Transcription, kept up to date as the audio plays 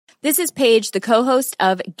This is Paige, the co-host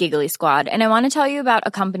of Giggly Squad, and I want to tell you about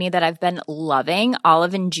a company that I've been loving,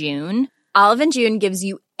 Olive & June. Olive & June gives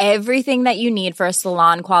you everything that you need for a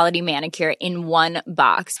salon-quality manicure in one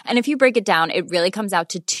box. And if you break it down, it really comes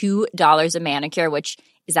out to $2 a manicure, which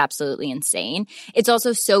is absolutely insane. It's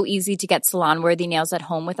also so easy to get salon-worthy nails at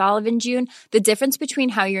home with Olive & June. The difference between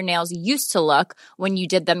how your nails used to look when you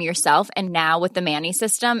did them yourself and now with the Mani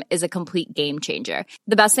system is a complete game changer.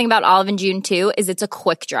 The best thing about Olive & June, too, is it's a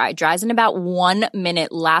quick dry. Dries in about 1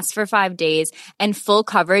 minute, lasts for 5 days, and full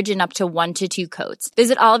coverage in up to 1 to 2 coats.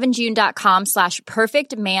 Visit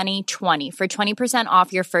oliveandjune.com/perfectmani20 for 20%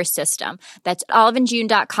 off your first system. That's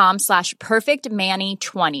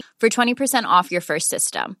oliveandjune.com/perfectmani20 for 20% off your first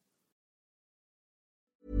system.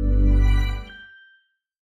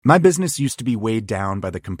 My business used to be weighed down by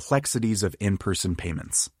the complexities of in-person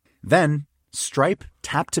payments. Then, Stripe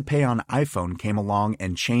Tap to Pay on iPhone came along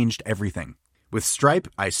and changed everything. With Stripe,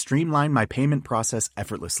 I streamlined my payment process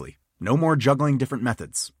effortlessly. No more juggling different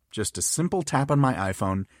methods. Just a simple tap on my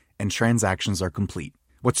iPhone and transactions are complete.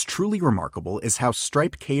 What's truly remarkable is how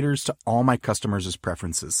Stripe caters to all my customers'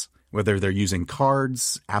 preferences. Whether they're using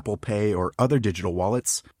cards, Apple Pay, or other digital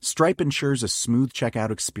wallets, Stripe ensures a smooth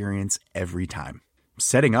checkout experience every time.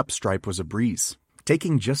 Setting up Stripe was a breeze,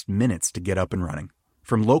 taking just minutes to get up and running.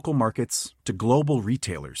 From local markets to global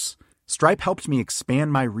retailers, Stripe helped me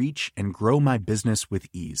expand my reach and grow my business with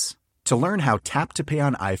ease. To learn how Tap to Pay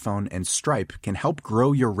on iPhone and Stripe can help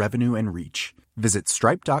grow your revenue and reach, visit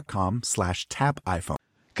stripe.com/tapiphone.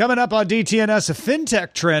 Coming up on DTNS, a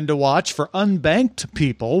fintech trend to watch for unbanked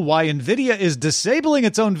people, why NVIDIA is disabling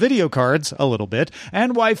its own video cards a little bit,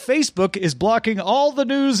 and why Facebook is blocking all the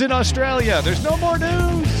news in Australia. There's no more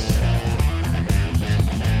news!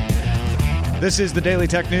 This is the Daily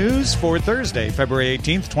Tech News for Thursday, February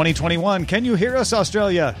 18th, 2021. Can you hear us,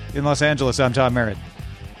 Australia? In Los Angeles, I'm Tom Merritt.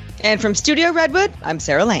 And from Studio Redwood, I'm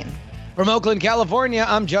Sarah Lane. From Oakland, California,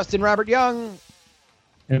 I'm Justin Robert Young.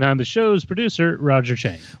 And I'm the show's producer, Roger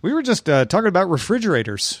Chang. We were just talking about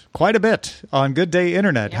refrigerators quite a bit on Good Day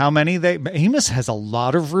Internet. Yep. How many Amos has a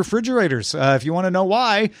lot of refrigerators. If you want to know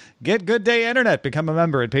why, get Good Day Internet. Become a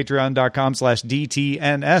member at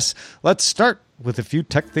patreon.com/DTNS. Let's start with a few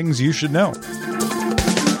tech things you should know.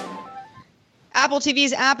 Apple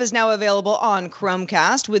TV's app is now available on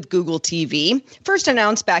Chromecast with Google TV. First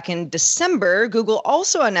announced back in December, Google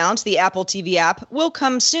also announced the Apple TV app will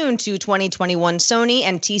come soon to 2021 Sony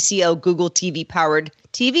and TCL Google TV-powered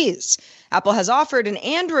TVs. Apple has offered an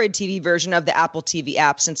Android TV version of the Apple TV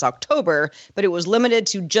app since October, but it was limited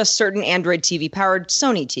to just certain Android TV-powered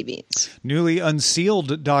Sony TVs. Newly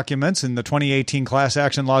unsealed documents in the 2018 class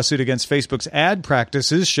action lawsuit against Facebook's ad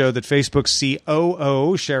practices show that Facebook's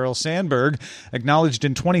COO, Sheryl Sandberg, acknowledged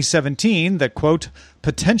in 2017 that, quote,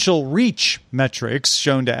 potential reach metrics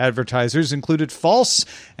shown to advertisers included false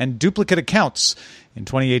and duplicate accounts. In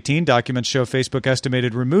 2018, documents show Facebook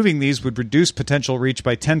estimated removing these would reduce potential reach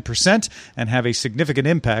by 10% and have a significant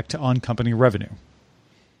impact on company revenue.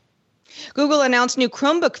 Google announced new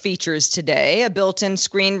Chromebook features today. A built-in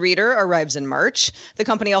screen reader arrives in March. The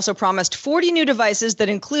company also promised 40 new devices that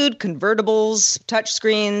include convertibles,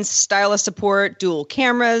 touchscreens, stylus support, dual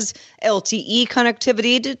cameras, LTE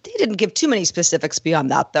connectivity. They didn't give too many specifics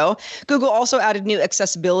beyond that, though. Google also added new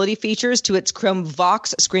accessibility features to its Chrome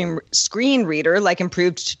Vox screen reader, like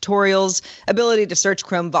improved tutorials, ability to search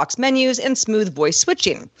Chrome Vox menus, and smooth voice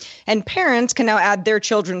switching. And parents can now add their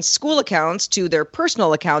children's school accounts to their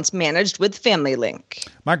personal accounts managed with Family Link.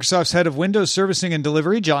 Microsoft's head of Windows Servicing and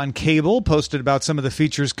Delivery, John Cable, posted about some of the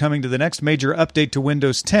features coming to the next major update to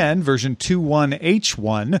Windows 10, version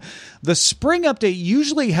 21H1. The spring update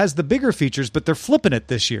usually has the bigger features, but they're flipping it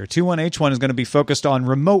this year. 21H1 is going to be focused on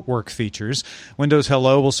remote work features. Windows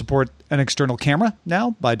Hello will support an external camera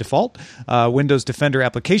now by default. Windows Defender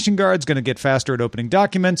Application Guard is going to get faster at opening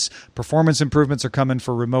documents. Performance improvements are coming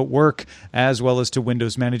for remote work, as well as to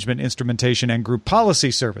Windows Management Instrumentation and Group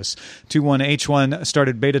Policy Service. 21H1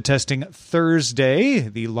 started beta testing Thursday.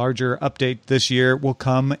 The larger update this year will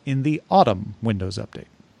come in the autumn Windows update.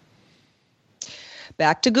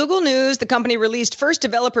 Back to Google News. The company released first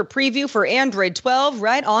developer preview for Android 12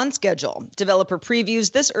 right on schedule. Developer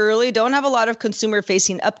previews this early don't have a lot of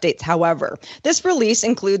consumer-facing updates, however. This release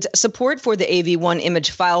includes support for the AV1 image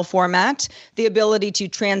file format, the ability to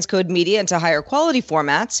transcode media into higher quality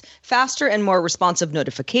formats, faster and more responsive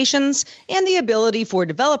notifications, and the ability for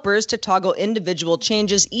developers to toggle individual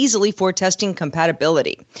changes easily for testing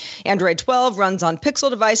compatibility. Android 12 runs on Pixel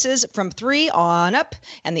devices from 3 on up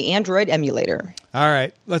and the Android emulator. All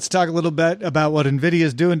right, let's talk a little bit about what NVIDIA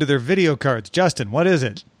is doing to their video cards. Justin, what is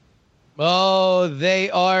it? Oh,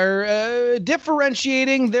 they are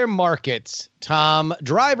differentiating their markets. Tom,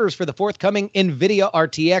 drivers for the forthcoming NVIDIA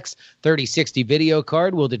RTX 3060 video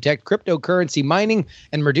card will detect cryptocurrency mining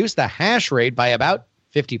and reduce the hash rate by about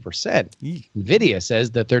 50%. NVIDIA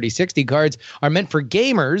says the 3060 cards are meant for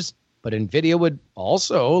gamers, but NVIDIA would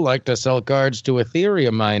also like to sell cards to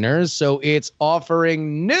Ethereum miners, so it's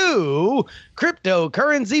offering new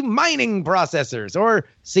cryptocurrency mining processors, or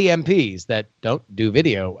CMPs, that don't do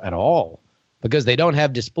video at all. Because they don't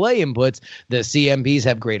have display inputs, the CMPs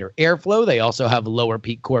have greater airflow. They also have lower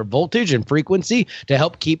peak core voltage and frequency to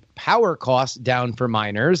help keep power costs down for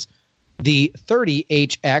miners. The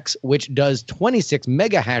 30HX, which does 26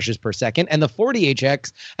 megahashes per second, and the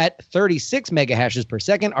 40HX at 36 megahashes per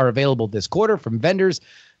second are available this quarter from vendors.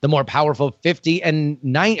 The more powerful 50X and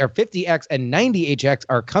 90HX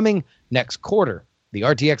are coming next quarter. The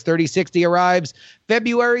RTX 3060 arrives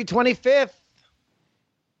February 25th.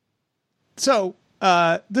 So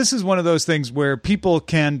this is one of those things where people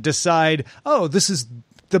can decide, oh, this is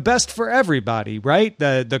the best for everybody, right?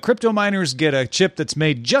 The crypto miners get a chip that's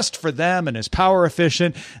made just for them and is power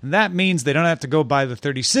efficient. And that means they don't have to go buy the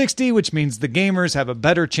 3060, which means the gamers have a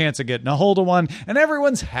better chance of getting a hold of one. And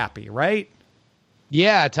everyone's happy, right?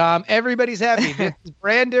 Yeah, Tom, everybody's happy. This is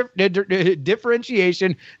brand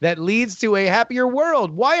differentiation that leads to a happier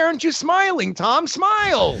world. Why aren't you smiling, Tom?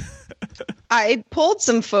 Smile. I polled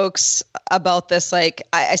some folks about this. Like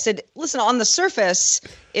I said, listen, on the surface,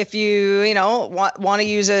 if you want to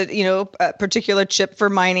use a particular chip for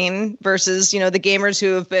mining versus, the gamers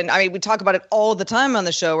who have been, we talk about it all the time on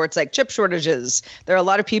the show where it's like chip shortages. There are a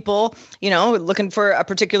lot of people, looking for a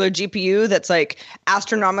particular GPU that's like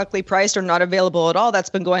astronomically priced or not available at all. That's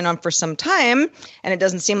been going on for some time. And it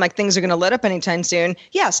doesn't seem like things are going to let up anytime soon.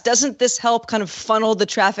 Yes. Doesn't this help kind of funnel the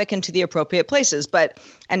traffic into the appropriate places?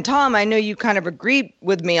 And Tom, I know you kind of agree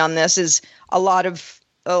with me on this, is a lot of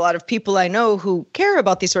people I know who care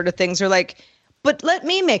about these sort of things are like, but let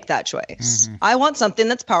me make that choice. Mm-hmm. I want something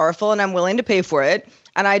that's powerful and I'm willing to pay for it.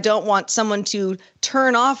 And I don't want someone to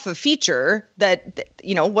turn off a feature that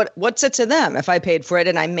what's it to them if I paid for it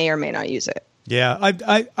and I may or may not use it. Yeah,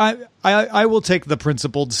 I will take the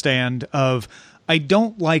principled stand of I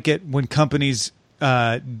don't like it when companies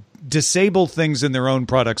disable things in their own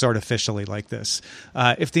products artificially like this.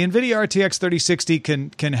 If the NVIDIA RTX 3060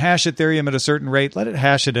 can hash Ethereum at a certain rate, let it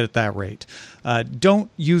hash it at that rate.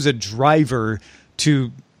 Don't use a driver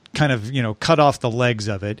to kind of, cut off the legs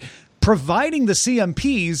of it. Providing the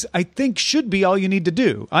CMPs, I think, should be all you need to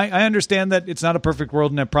do. I understand that it's not a perfect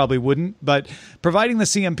world and it probably wouldn't, but providing the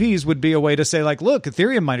CMPs would be a way to say, like, look,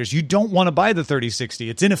 Ethereum miners, you don't want to buy the 3060.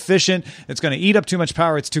 It's inefficient. It's going to eat up too much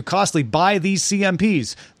power. It's too costly. Buy these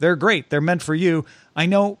CMPs. They're great. They're meant for you. I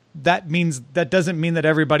know that doesn't mean that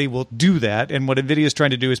everybody will do that, and what NVIDIA is trying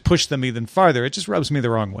to do is push them even farther. It just rubs me the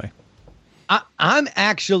wrong way. I'm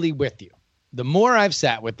actually with you. The more I've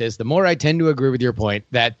sat with this, the more I tend to agree with your point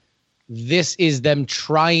that this is them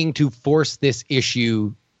trying to force this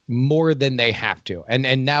issue more than they have to.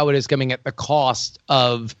 And now it is coming at the cost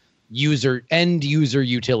of end user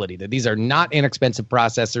utility, that these are not inexpensive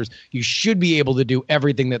processors. You should be able to do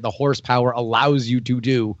everything that the horsepower allows you to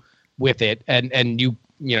do with it. And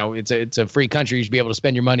it's a free country. You should be able to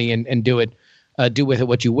spend your money and do with it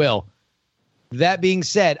what you will. That being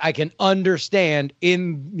said, I can understand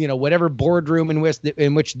in whatever boardroom in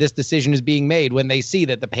which this decision is being made, when they see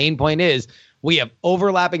that the pain point is we have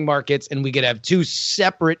overlapping markets and we could have two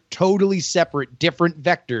totally separate, different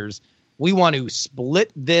vectors. We want to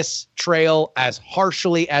split this trail as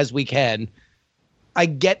harshly as we can. I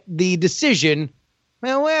get the decision.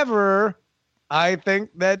 However, I think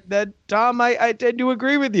that Tom, I tend to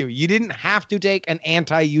agree with you. You didn't have to take an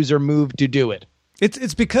anti-user move to do it.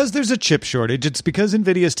 It's because there's a chip shortage. It's because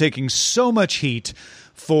NVIDIA is taking so much heat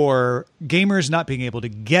for gamers not being able to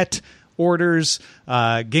get orders,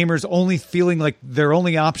 gamers only feeling like their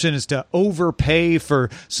only option is to overpay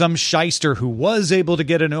for some shyster who was able to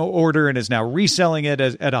get an order and is now reselling it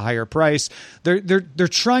at a higher price. They're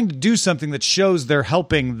trying to do something that shows they're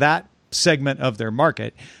helping that segment of their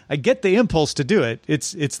market. I get the impulse to do it.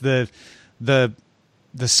 It's the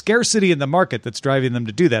scarcity in the market that's driving them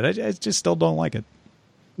to do that. I just still don't like it.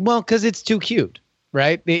 Well, because it's too cute,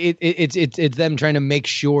 right? It's them trying to make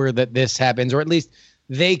sure that this happens, or at least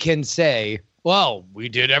they can say, well, we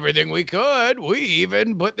did everything we could. We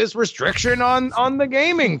even put this restriction on the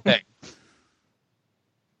gaming thing.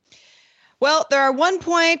 Well, there are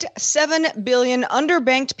 1.7 billion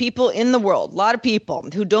underbanked people in the world, a lot of people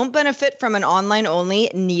who don't benefit from an online-only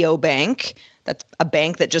neobank. That's a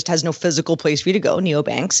bank that just has no physical place for you to go,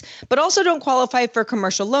 neobanks, but also don't qualify for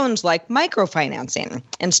commercial loans like microfinancing.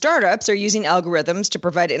 And startups are using algorithms to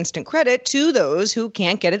provide instant credit to those who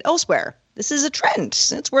can't get it elsewhere. This is a trend.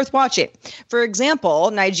 It's worth watching. For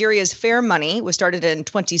example, Nigeria's Fair Money was started in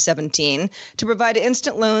 2017 to provide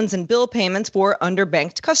instant loans and bill payments for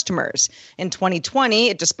underbanked customers. In 2020,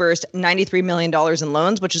 it disbursed $93 million in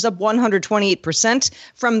loans, which is up 128%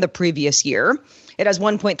 from the previous year. It has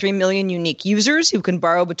 1.3 million unique users who can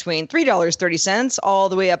borrow between $3.30 all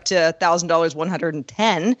the way up to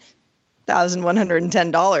 $1,110.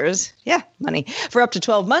 Yeah, money. For up to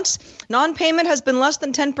 12 months. Non-payment has been less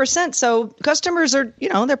than 10%, so customers are,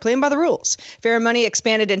 they're playing by the rules. Fair Money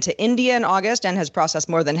expanded into India in August and has processed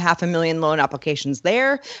more than 500,000 loan applications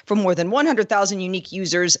there for more than 100,000 unique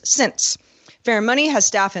users since. Fair Money has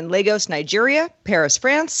staff in Lagos, Nigeria, Paris,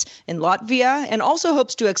 France, and Latvia, and also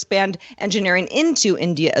hopes to expand engineering into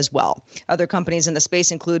India as well. Other companies in the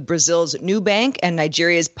space include Brazil's Nubank and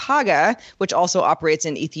Nigeria's Paga, which also operates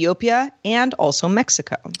in Ethiopia and also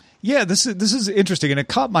Mexico. Yeah, this is interesting, and it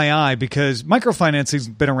caught my eye because microfinancing's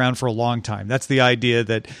been around for a long time. That's the idea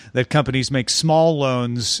that companies make small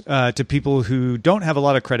loans to people who don't have a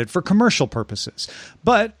lot of credit for commercial purposes.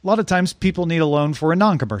 But a lot of times people need a loan for a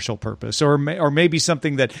non-commercial purpose, or maybe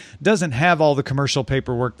something that doesn't have all the commercial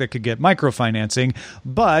paperwork that could get microfinancing,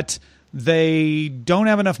 but they don't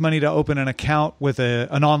have enough money to open an account with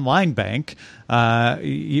an online bank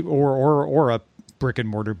or a brick and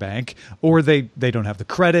mortar bank, or they don't have the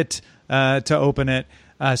credit to open it.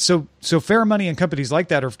 So Fair Money and companies like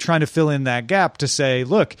that are trying to fill in that gap to say,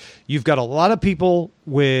 look, you've got a lot of people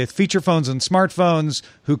with feature phones and smartphones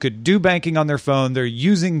who could do banking on their phone. They're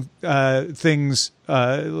using things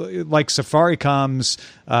like Safaricom's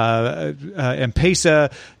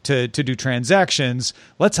M-Pesa to do transactions.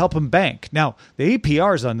 Let's help them bank. Now, the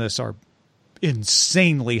APRs on this are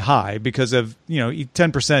insanely high because of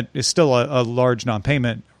 10% is still a large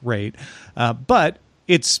non-payment rate, but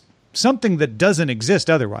it's something that doesn't exist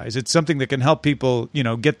otherwise. It's something that can help people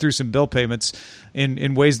get through some bill payments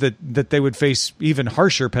in ways that they would face even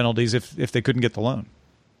harsher penalties if they couldn't get the loan.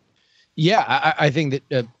 Yeah, I think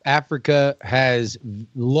that Africa has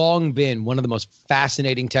long been one of the most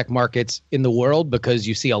fascinating tech markets in the world because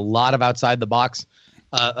you see a lot of outside the box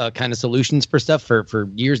kind of solutions for stuff for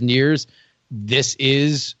years and years. This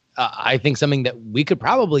is, I think, something that we could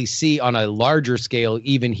probably see on a larger scale,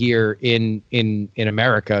 even here in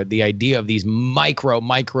America. The idea of these micro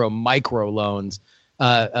loans,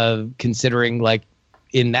 considering like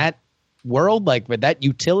in that world, like with that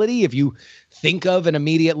utility, if you think of an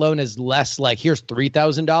immediate loan as less like here's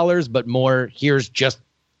 $3,000, but more here's just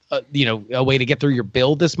a way to get through your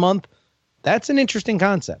bill this month. That's an interesting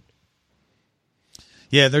concept.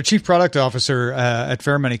 Yeah, their chief product officer at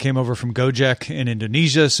Fair Money came over from Gojek in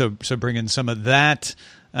Indonesia, so bringing some of that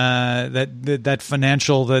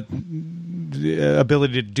financial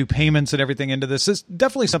ability to do payments and everything into this is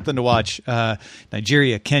definitely something to watch.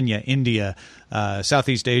 Nigeria, Kenya, India,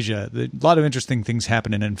 Southeast Asia, a lot of interesting things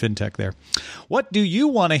happening in fintech there. What do you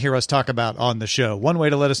want to hear us talk about on the show? One way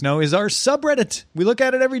to let us know is our subreddit. We look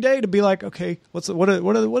at it every day to be like, okay, what do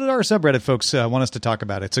our subreddit folks want us to talk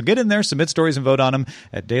about it? So get in there, submit stories, and vote on them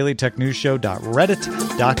at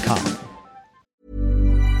dailytechnewsshow.reddit.com.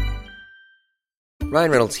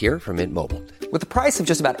 Ryan Reynolds here from Mint Mobile. With the price of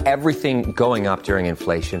just about everything going up during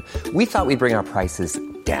inflation, we thought we'd bring our prices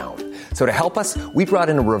down. So to help us, we brought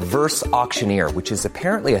in a reverse auctioneer, which is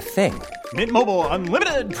apparently a thing. Mint Mobile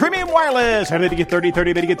Unlimited Premium Wireless. How to get 30,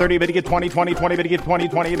 30, bit to get 30, bit to get 20, 20, 20, bit to get 20,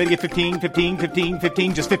 20, bit to get 15, 15, 15,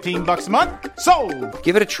 15, just $15 a month? Sold!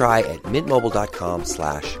 Give it a try at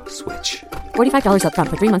mintmobile.com/switch. $45 up front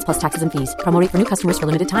for 3 months plus taxes and fees. Promo rate for new customers for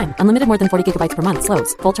limited time. Unlimited more than 40 gigabytes per month.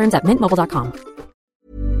 Slows full terms at mintmobile.com.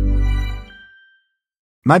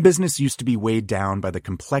 My business used to be weighed down by the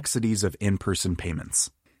complexities of in-person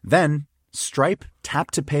payments. Then, Stripe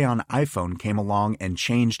Tap to Pay on iPhone came along and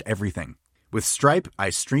changed everything. With Stripe,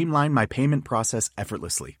 I streamlined my payment process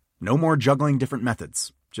effortlessly. No more juggling different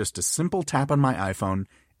methods. Just a simple tap on my iPhone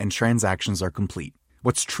and transactions are complete.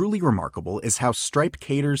 What's truly remarkable is how Stripe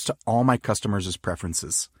caters to all my customers'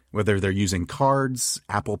 preferences. Whether they're using cards,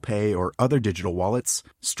 Apple Pay, or other digital wallets,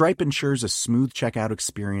 Stripe ensures a smooth checkout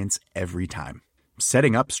experience every time.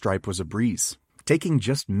 Setting up Stripe was a breeze, taking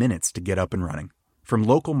just minutes to get up and running. From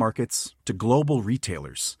local markets to global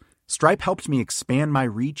retailers, Stripe helped me expand my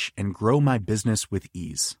reach and grow my business with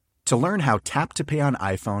ease. To learn how Tap to Pay on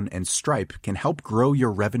iPhone and Stripe can help grow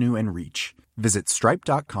your revenue and reach, Visit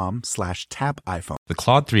stripe.com/tapiphone. The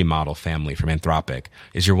Claude 3 model family from Anthropic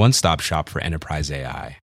is your one-stop shop for enterprise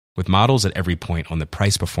AI. With models at every point on the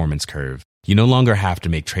price-performance curve, you no longer have to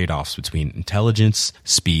make trade-offs between intelligence,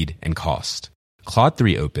 speed, and cost. Claude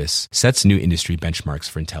 3 Opus sets new industry benchmarks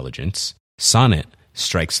for intelligence. Sonnet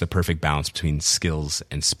strikes the perfect balance between skills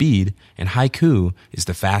and speed. And Haiku is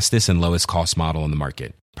the fastest and lowest cost model in the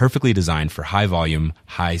market, perfectly designed for high-volume,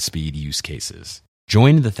 high-speed use cases.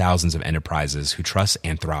 Join the thousands of enterprises who trust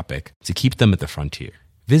Anthropic to keep them at the frontier.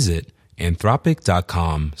 Visit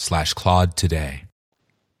anthropic.com/Claude today.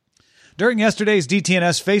 During yesterday's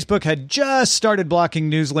DTNS, Facebook had just started blocking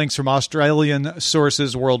news links from Australian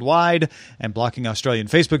sources worldwide and blocking Australian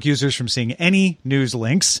Facebook users from seeing any news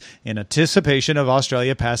links in anticipation of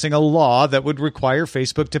Australia passing a law that would require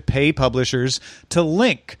Facebook to pay publishers to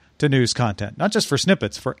link to news content, not just for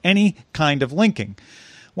snippets, for any kind of linking.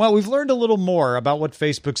 Well, we've learned a little more about what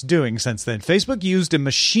Facebook's doing since then. Facebook used a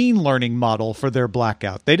machine learning model for their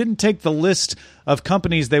blackout. They didn't take the list of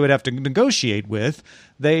companies they would have to negotiate with.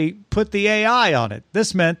 They put the AI on it.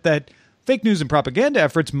 This meant that fake news and propaganda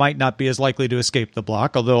efforts might not be as likely to escape the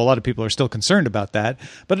block, although a lot of people are still concerned about that.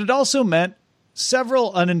 But it also meant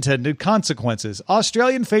several unintended consequences.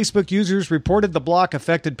 Australian Facebook users reported the block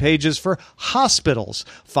affected pages for hospitals,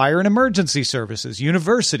 fire and emergency services,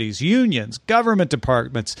 universities, unions, government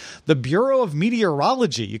departments, the Bureau of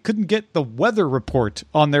Meteorology. You couldn't get the weather report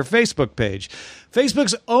on their Facebook page.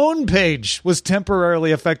 Facebook's own page was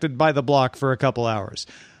temporarily affected by the block for a couple hours.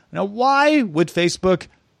 Now, why would Facebook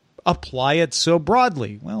apply it so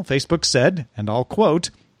broadly? Well, Facebook said, and I'll quote,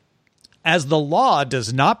 "As the law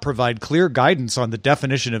does not provide clear guidance on the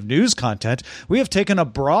definition of news content, we have taken a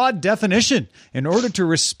broad definition in order to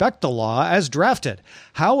respect the law as drafted.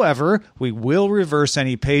 However, we will reverse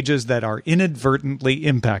any pages that are inadvertently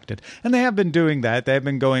impacted." And they have been doing that. They have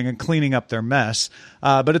been going and cleaning up their mess,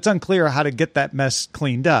 but it's unclear how to get that mess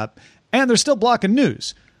cleaned up. And they're still blocking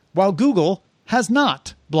news, while Google has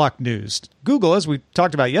not blocked news. Google, as we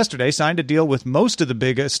talked about yesterday, signed a deal with most of the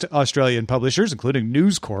biggest Australian publishers, including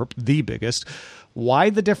News Corp, the biggest. Why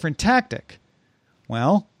the different tactic?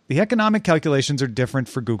 Well, the economic calculations are different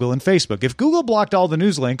for Google and Facebook. If Google blocked all the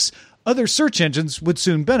news links, other search engines would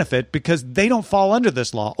soon benefit because they don't fall under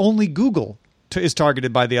this law. Only Google is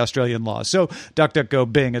targeted by the Australian law. So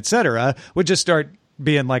DuckDuckGo, Bing, etc. would just start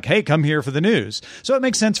being like, hey, come here for the news. So it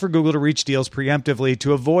makes sense for Google to reach deals preemptively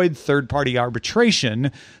to avoid third-party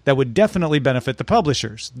arbitration that would definitely benefit the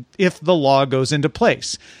publishers if the law goes into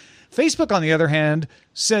place. Facebook, on the other hand,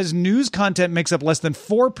 says news content makes up less than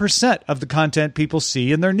 4% of the content people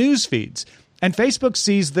see in their news feeds. And Facebook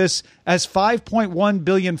sees this as 5.1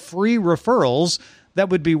 billion free referrals that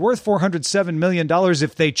would be worth $407 million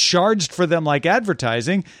if they charged for them like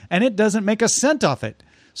advertising, and it doesn't make a cent off it.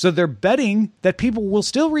 So they're betting that people will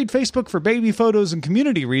still read Facebook for baby photos and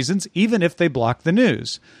community reasons, even if they block the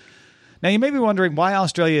news. Now, you may be wondering why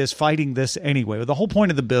Australia is fighting this anyway. Well, the whole point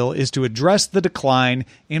of the bill is to address the decline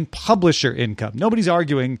in publisher income. Nobody's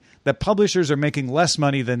arguing that publishers are making less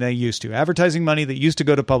money than they used to. Advertising money that used to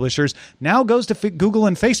go to publishers now goes to Google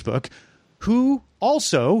and Facebook, who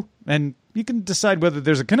also, and you can decide whether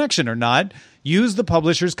there's a connection or not, use the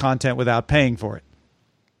publisher's content without paying for it.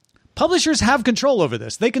 Publishers have control over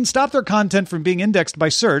this. They can stop their content from being indexed by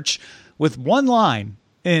search with one line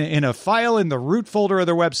in a file in the root folder of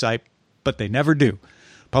their website, but they never do.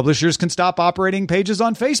 Publishers can stop operating pages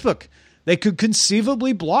on Facebook. They could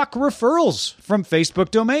conceivably block referrals from Facebook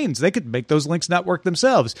domains. They could make those links not work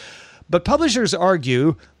themselves. But publishers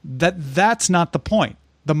argue that that's not the point.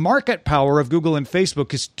 The market power of Google and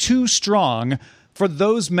Facebook is too strong for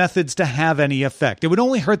those methods to have any effect. It would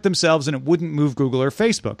only hurt themselves and it wouldn't move Google or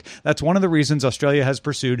Facebook. That's one of the reasons Australia has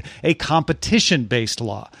pursued a competition-based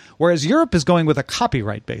law, whereas Europe is going with a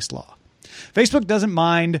copyright-based law. Facebook doesn't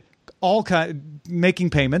mind making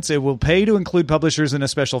payments. It will pay to include publishers in a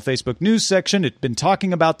special Facebook news section. It's been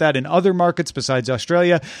talking about that in other markets besides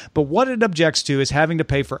Australia. But what it objects to is having to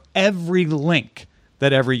pay for every link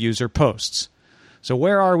that every user posts. So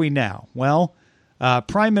where are we now? Well,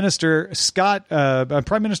 Prime Minister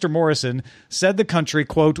Morrison said the country,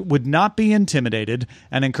 quote, would not be intimidated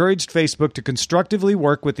and encouraged Facebook to constructively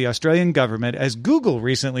work with the Australian government as Google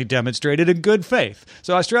recently demonstrated in good faith.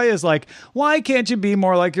 So Australia is like, why can't you be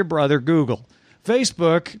more like your brother Google?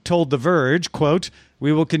 Facebook told The Verge, quote,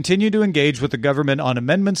 we will continue to engage with the government on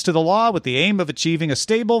amendments to the law with the aim of achieving a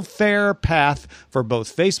stable, fair path for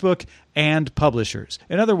both Facebook and publishers.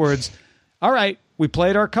 In other words, all right, we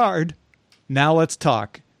played our card. Now let's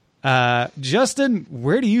talk. Justin,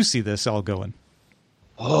 where do you see this all going?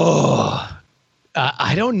 Oh,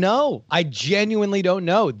 I don't know. I genuinely don't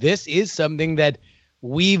know. This is something that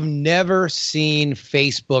we've never seen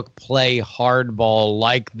Facebook play hardball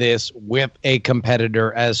like this with a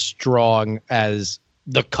competitor as strong as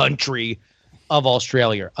the country of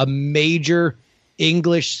Australia, a major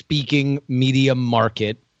English-speaking media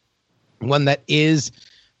market, one that is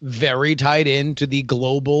very tied into the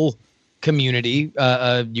global community.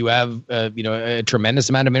 You have a tremendous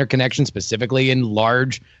amount of interconnection, specifically in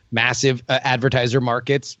large, massive advertiser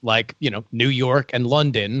markets like New York and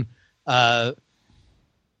London. I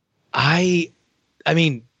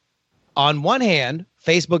mean, on one hand,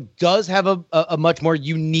 Facebook does have a much more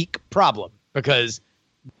unique problem because,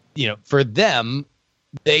 for them,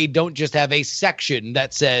 they don't just have a section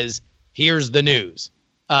that says, here's the news.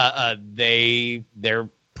 Their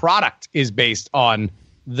product is based on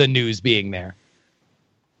the news being there.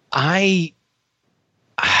 The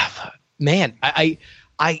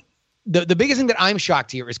biggest thing that I'm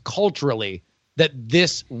shocked here is culturally that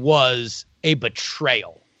this was a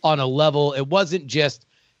betrayal on a level. It wasn't just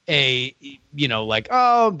the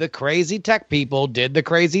crazy tech people did the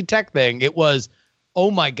crazy tech thing. It was,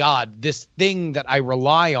 oh my God, this thing that I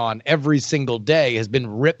rely on every single day has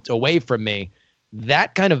been ripped away from me.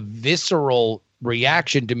 That kind of visceral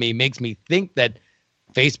reaction to me makes me think that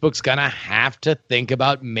Facebook's going to have to think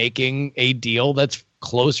about making a deal that's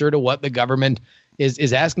closer to what the government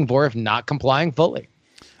is asking for, if not complying fully.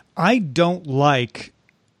 I don't like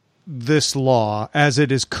this law as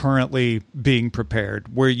it is currently being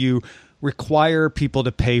prepared, where you require people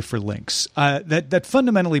to pay for links. That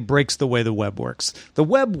fundamentally breaks the way the web works. The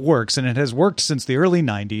web works, and it has worked since the early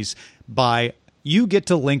 90s, by you get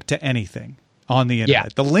to link to anything on the internet. Yeah.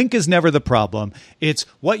 The link is never the problem. It's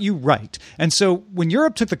what you write. And so when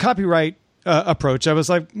Europe took the copyright approach, I was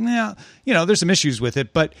like, yeah, there's some issues with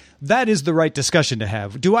it, but that is the right discussion to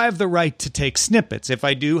have. Do I have the right to take snippets? If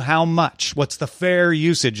I do, how much? What's the fair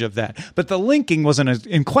usage of that? But the linking wasn't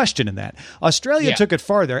in question in that. Australia took it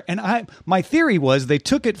farther, and my theory was they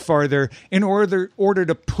took it farther in order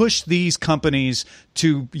to push these companies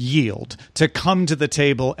to yield, to come to the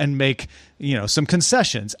table and make some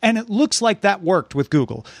concessions. And it looks like that worked with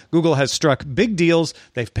Google. Google has struck big deals.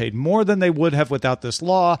 They've paid more than they would have without this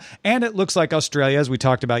law. And it looks like Australia, as we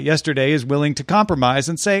talked about yesterday, is willing to compromise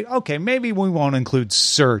and say, okay, maybe we won't include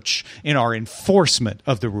search in our enforcement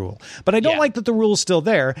of the rule. But I don't like that the rule is still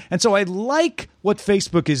there. And so I like what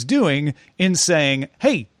Facebook is doing in saying,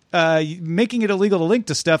 hey, making it illegal to link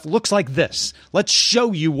to stuff looks like this. Let's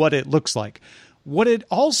show you what it looks like. What it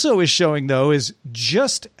also is showing, though, is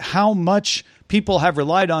just how much people have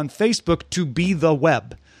relied on Facebook to be the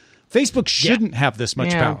web. Facebook shouldn't have this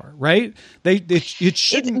much power, right? It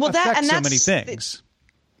shouldn't affect so many things.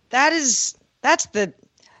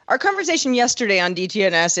 Our conversation yesterday on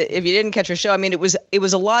DTNS, if you didn't catch our show, I mean, it was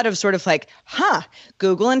a lot of sort of like,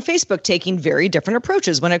 Google and Facebook taking very different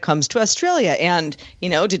approaches when it comes to Australia. And,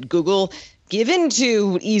 did Google give in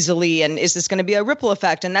too easily, and is this going to be a ripple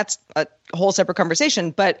effect? And that's a whole separate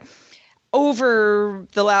conversation. But over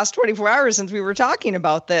the last 24 hours since we were talking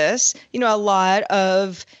about this, a lot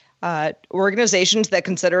of organizations that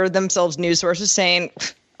consider themselves news sources saying,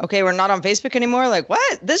 okay, we're not on Facebook anymore. Like,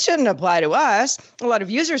 what? This shouldn't apply to us. A lot of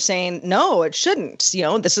users saying, no, it shouldn't.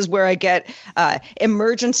 This is where I get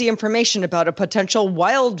emergency information about a potential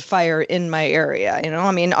wildfire in my area.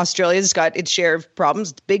 Australia's got its share of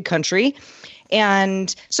problems. It's a big country.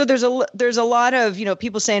 And so there's a lot of,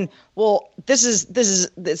 people saying, well, this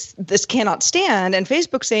cannot stand. And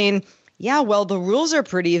Facebook saying, yeah, well, the rules are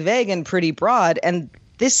pretty vague and pretty broad. And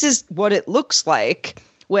this is what it looks like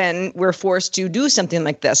when we're forced to do something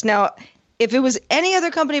like this. Now, if it was any other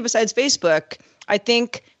company besides Facebook, I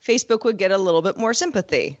think Facebook would get a little bit more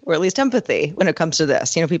sympathy, or at least empathy, when it comes to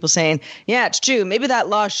this. People saying, yeah, it's true. Maybe that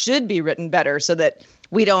law should be written better so that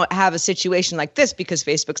we don't have a situation like this, because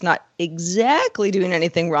Facebook's not exactly doing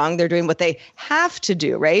anything wrong. They're doing what they have to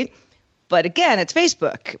do, right? But again, it's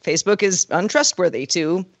Facebook. Facebook is untrustworthy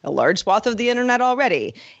to a large swath of the internet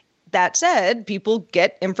already. That said, people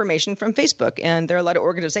get information from Facebook, and there are a lot of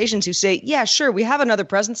organizations who say, yeah, sure, we have another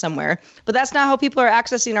presence somewhere, but that's not how people are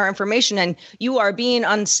accessing our information, and you are being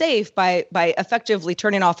unsafe by effectively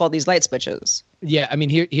turning off all these light switches. Yeah, I mean,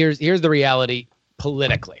 here's the reality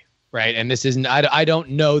politically, right? And this isn't, I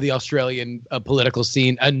don't know the Australian political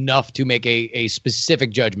scene enough to make a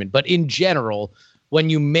specific judgment, but in general, when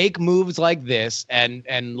you make moves like this, and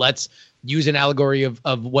let's use an allegory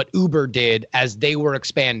of what Uber did as they were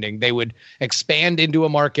expanding. They would expand into a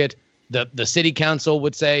market. The city council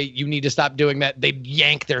would say, you need to stop doing that. They'd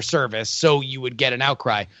yank their service, so you would get an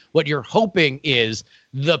outcry. What you're hoping is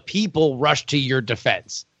the people rush to your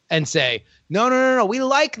defense and say, No. We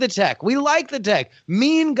like the tech. We like the tech.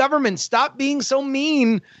 Mean government. Stop being so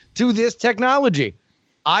mean to this technology.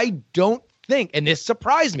 I don't think, and this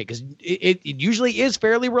surprised me because it usually is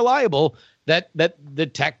fairly reliable that the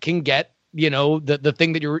tech can get, the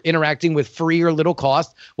thing that you're interacting with free or little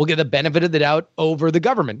cost will get the benefit of the doubt over the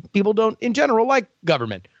government. People don't, in general, like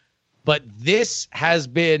government. But this has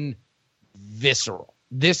been visceral.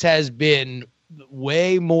 This has been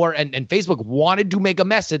way more, and Facebook wanted to make a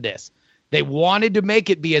mess of this. They wanted to make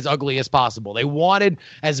it be as ugly as possible. They wanted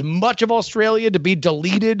as much of Australia to be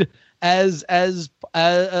deleted as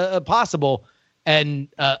possible. And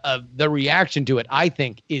the reaction to it, I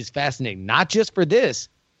think, is fascinating, not just for this,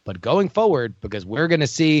 but going forward, because we're going to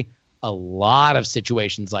see a lot of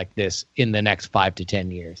situations like this in the next 5 to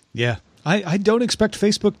 10 years. Yeah, I don't expect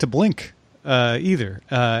Facebook to blink either.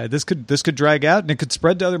 This could drag out and it could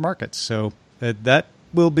spread to other markets. So that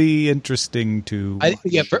will be interesting to watch.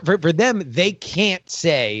 For them, they can't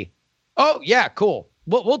say, oh, yeah, cool.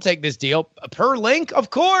 We'll take this deal. Per link, of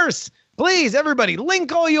course. Please, everybody,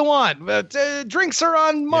 link all you want. Drinks are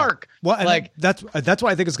on Mark. Yeah. Well, that's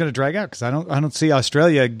why I think it's going to drag out, because I don't see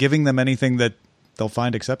Australia giving them anything that they'll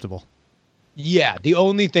find acceptable. Yeah, the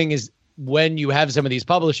only thing is when you have some of these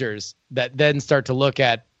publishers that then start to look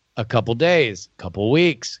at a couple days, couple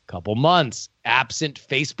weeks, couple months, absent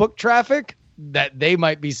Facebook traffic, that they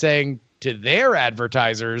might be saying to their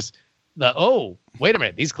advertisers, oh, wait a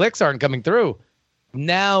minute, these clicks aren't coming through.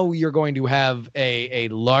 Now you're going to have a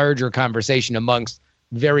larger conversation amongst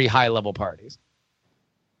very high-level parties.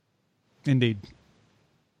 Indeed.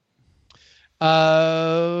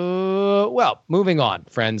 Well, moving on,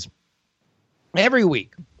 friends. Every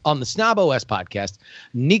week on the Snob OS podcast,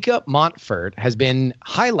 Nika Montfort has been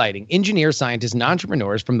highlighting engineers, scientists, and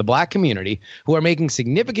entrepreneurs from the Black community who are making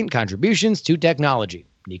significant contributions to technology.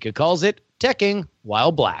 Nika calls it Teching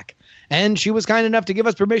While Black. And she was kind enough to give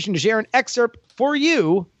us permission to share an excerpt for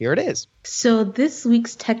you. Here it is. So this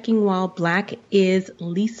week's Teching While Black is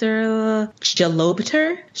Lisa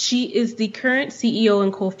Jalobiter. She is the current CEO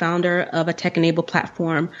and co-founder of a tech-enabled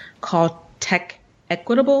platform called Tech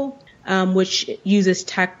Equitable, which uses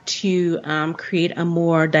tech to create a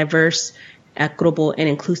more diverse, equitable, and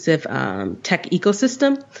inclusive tech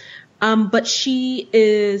ecosystem. But she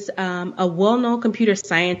is a well-known computer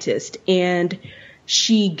scientist, and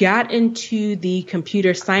she got into the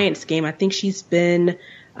computer science game. I think she's been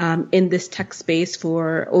in this tech space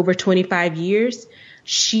for over 25 years.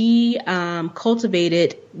 She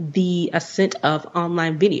cultivated the ascent of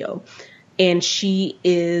online video, and she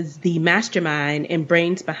is the mastermind and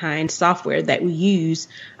brains behind software that we use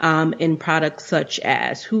in products such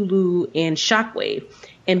as Hulu and Shockwave.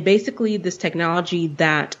 And basically, this technology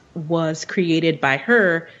that was created by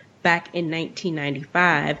her back in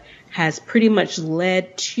 1995 has pretty much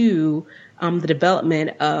led to the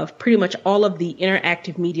development of pretty much all of the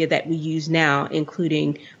interactive media that we use now,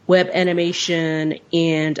 including web animation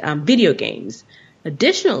and video games.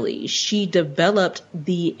 Additionally, she developed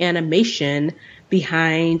the animation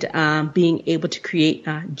behind being able to create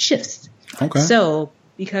GIFs. Okay. So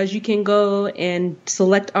because you can go and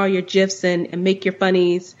select all your GIFs and make your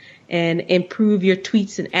funnies and improve your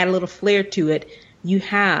tweets and add a little flair to it, you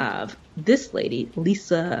have this lady,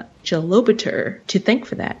 Lisa Jalobiter, to thank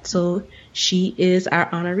for that. So she is our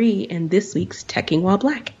honoree in this week's Teching While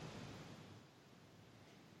Black.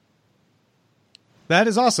 That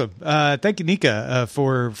is awesome. Thank you, Nika,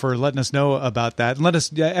 for letting us know about that. And let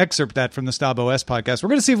us excerpt that from the Snob OS podcast. We're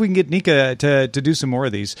going to see if we can get Nika to do some more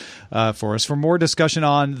of these for us. For more discussion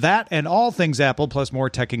on that and all things Apple, plus more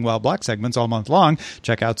Teching While Black segments all month long,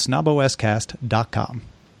 check out snoboscast.com.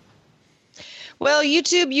 Well,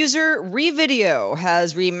 YouTube user Revideo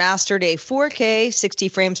has remastered a 4K 60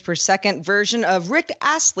 frames per second version of Rick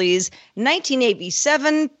Astley's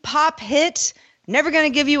 1987 pop hit, Never Gonna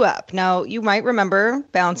Give You Up. Now, you might remember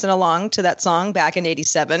bouncing along to that song back in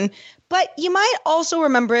 87, but you might also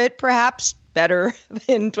remember it perhaps better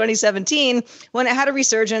in 2017 when it had a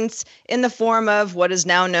resurgence in the form of what is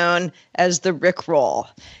now known as the Rickroll.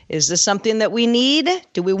 Is this something that we need?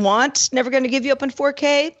 Do we want Never Gonna Give You Up in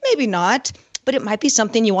 4K? Maybe not. But it might be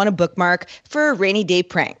something you want to bookmark for a rainy day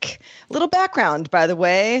prank. Little background, by the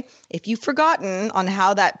way, if you've forgotten on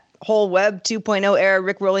how that whole Web 2.0 era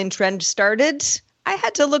Rickrolling trend started, I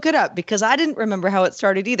had to look it up because I didn't remember how it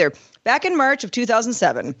started either. Back in March of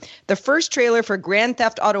 2007, the first trailer for Grand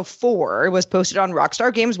Theft Auto 4 was posted on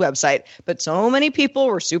Rockstar Games' website, but so many people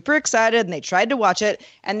were super excited and they tried to watch it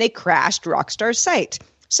and they crashed Rockstar's site.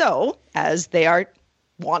 So, as they are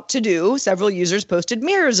want to do, several users posted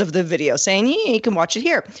mirrors of the video saying, you can watch it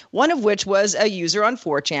here. One of which was a user on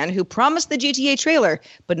 4chan who promised the GTA trailer,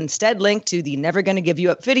 but instead linked to the Never Gonna Give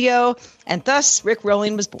You Up video, and thus Rick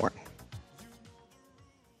Rolling was born.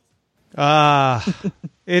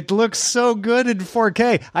 It looks so good in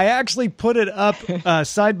 4K. I actually put it up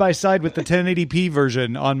side by side with the 1080p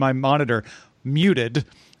version on my monitor, muted,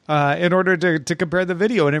 in order to compare the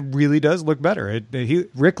video, and it really does look better.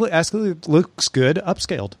 Rick actually looks good,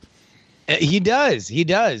 upscaled. He does,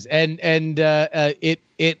 and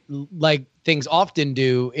it like things often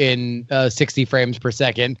do in 60 frames per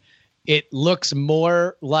second. It looks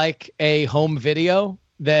more like a home video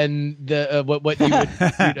than the what you would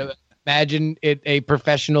imagine a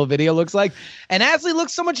professional video looks like. And Ashley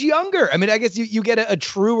looks so much younger. I mean, I guess you get a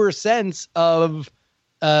truer sense of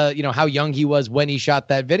how young he was when he shot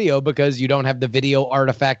that video, because you don't have the video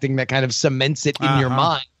artifacting that kind of cements it in your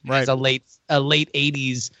mind as a late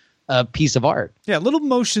 80s piece of art. Yeah, a little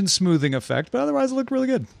motion smoothing effect, but otherwise it looked really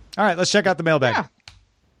good. All right, let's check out the mailbag. Yeah.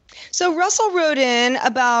 So Russell wrote in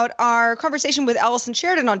about our conversation with Allison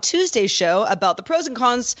Sheridan on Tuesday's show about the pros and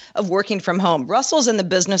cons of working from home. Russell's in the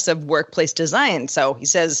business of workplace design, so he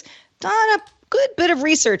says, done a good bit of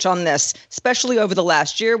research on this, especially over the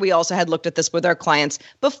last year. We also had looked at this with our clients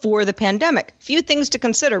before the pandemic. Few things to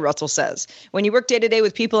consider, Russell says. When you work day to day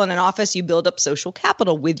with people in an office, you build up social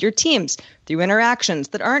capital with your teams through interactions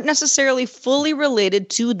that aren't necessarily fully related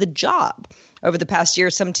to the job. Over the past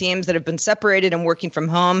year, some teams that have been separated and working from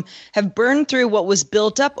home have burned through what was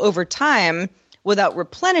built up over time without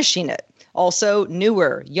replenishing it. Also,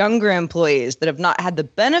 newer, younger employees that have not had the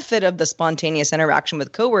benefit of the spontaneous interaction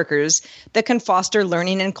with coworkers that can foster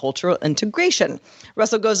learning and cultural integration.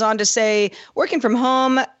 Russell goes on to say, working from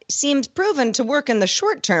home seems proven to work in the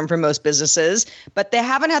short term for most businesses, but they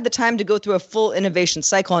haven't had the time to go through a full innovation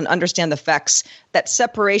cycle and understand the effects that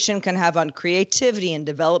separation can have on creativity and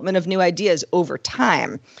development of new ideas over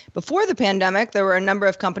time. Before the pandemic, there were a number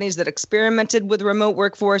of companies that experimented with remote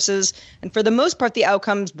workforces, and for the most part, the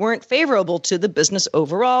outcomes weren't favorable to the business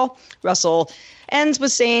overall. Russell ends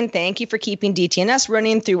with saying, thank you for keeping DTNS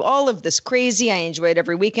running through all of this crazy. I enjoy it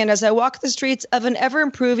every weekend as I walk the streets of an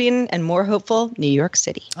ever-improving and more hopeful New York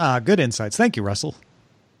City. Good insights. Thank you, Russell.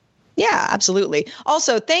 Yeah, absolutely.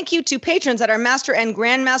 Also, thank you to patrons at our Master and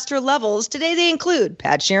Grandmaster levels. Today they include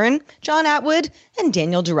Pat Sheeran, John Atwood, and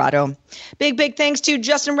Daniel Dorado. Big thanks to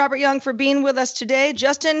Justin Robert Young for being with us today.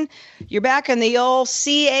 Justin, you're back in the old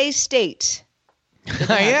CA state.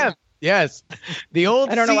 I am. Yes, the old.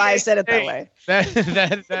 I don't know why I said it that way.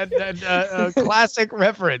 That classic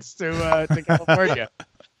reference to California.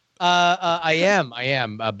 I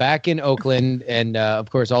am back in Oakland, and of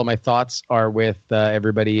course, all my thoughts are with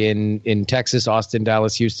everybody in Texas, Austin,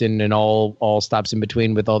 Dallas, Houston, and all stops in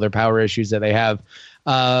between with all their power issues that they have.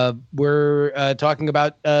 We're talking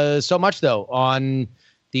about so much though on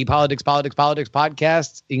the Politics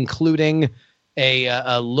podcast, including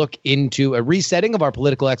a look into a resetting of our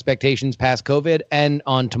political expectations past COVID. And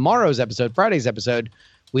on tomorrow's episode, Friday's episode,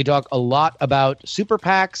 we talk a lot about super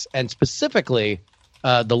PACs and specifically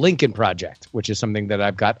the Lincoln Project, which is something that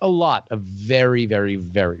I've got a lot of very, very,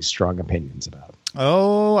 very strong opinions about.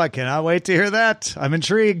 Oh, I cannot wait to hear that. I'm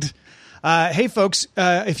intrigued. Hey, folks,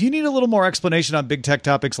 if you need a little more explanation on big tech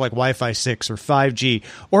topics like Wi-Fi 6 or 5G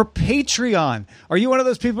or Patreon, are you one of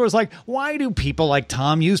those people who's like, why do people like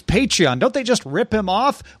Tom use Patreon? Don't they just rip him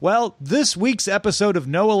off? Well, this week's episode of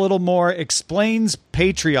Know a Little More explains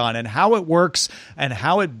Patreon and how it works and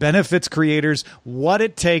how it benefits creators, what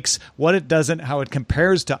it takes, what it doesn't, how it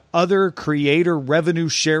compares to other creator revenue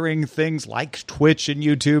sharing things like Twitch and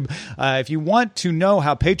YouTube. If you want to know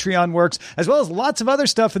how Patreon works, as well as lots of other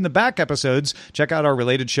stuff in the back episodes, check out our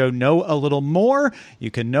related show, Know a Little More.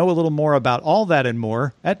 You can know a little more about all that and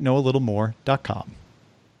more at knowalittlemore.com.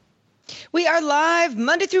 We are live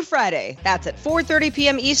Monday through Friday. That's at 4:30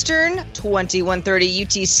 p.m. Eastern, 21:30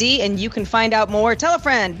 UTC, and you can find out more. Tell a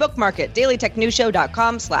friend, bookmark it,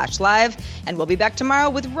 dailytechnewsshow.com/live, and we'll be back tomorrow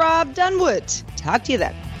with Rob Dunwood. Talk to you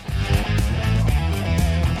then.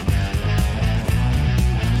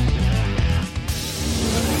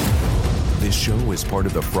 This show is part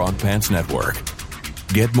of the Frog Pants Network.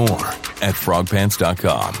 Get more at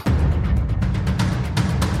frogpants.com.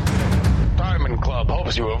 Diamond Club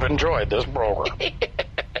hopes you have enjoyed this program.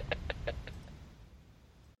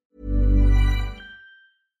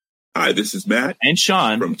 Hi, this is Matt and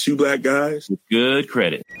Sean from Two Black Guys with Good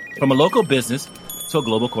Credit. From a local business to a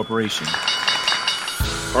global corporation,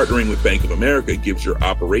 Partnering with Bank of America gives your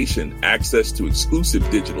operation access to exclusive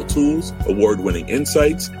digital tools, award-winning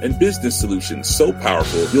insights, and business solutions so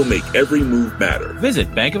powerful you'll make every move matter.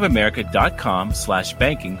 Visit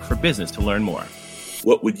bankofamerica.com/banking for business to learn more.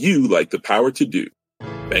 What would you like the power to do?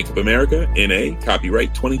 Bank of America, N.A.,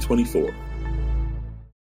 copyright 2024.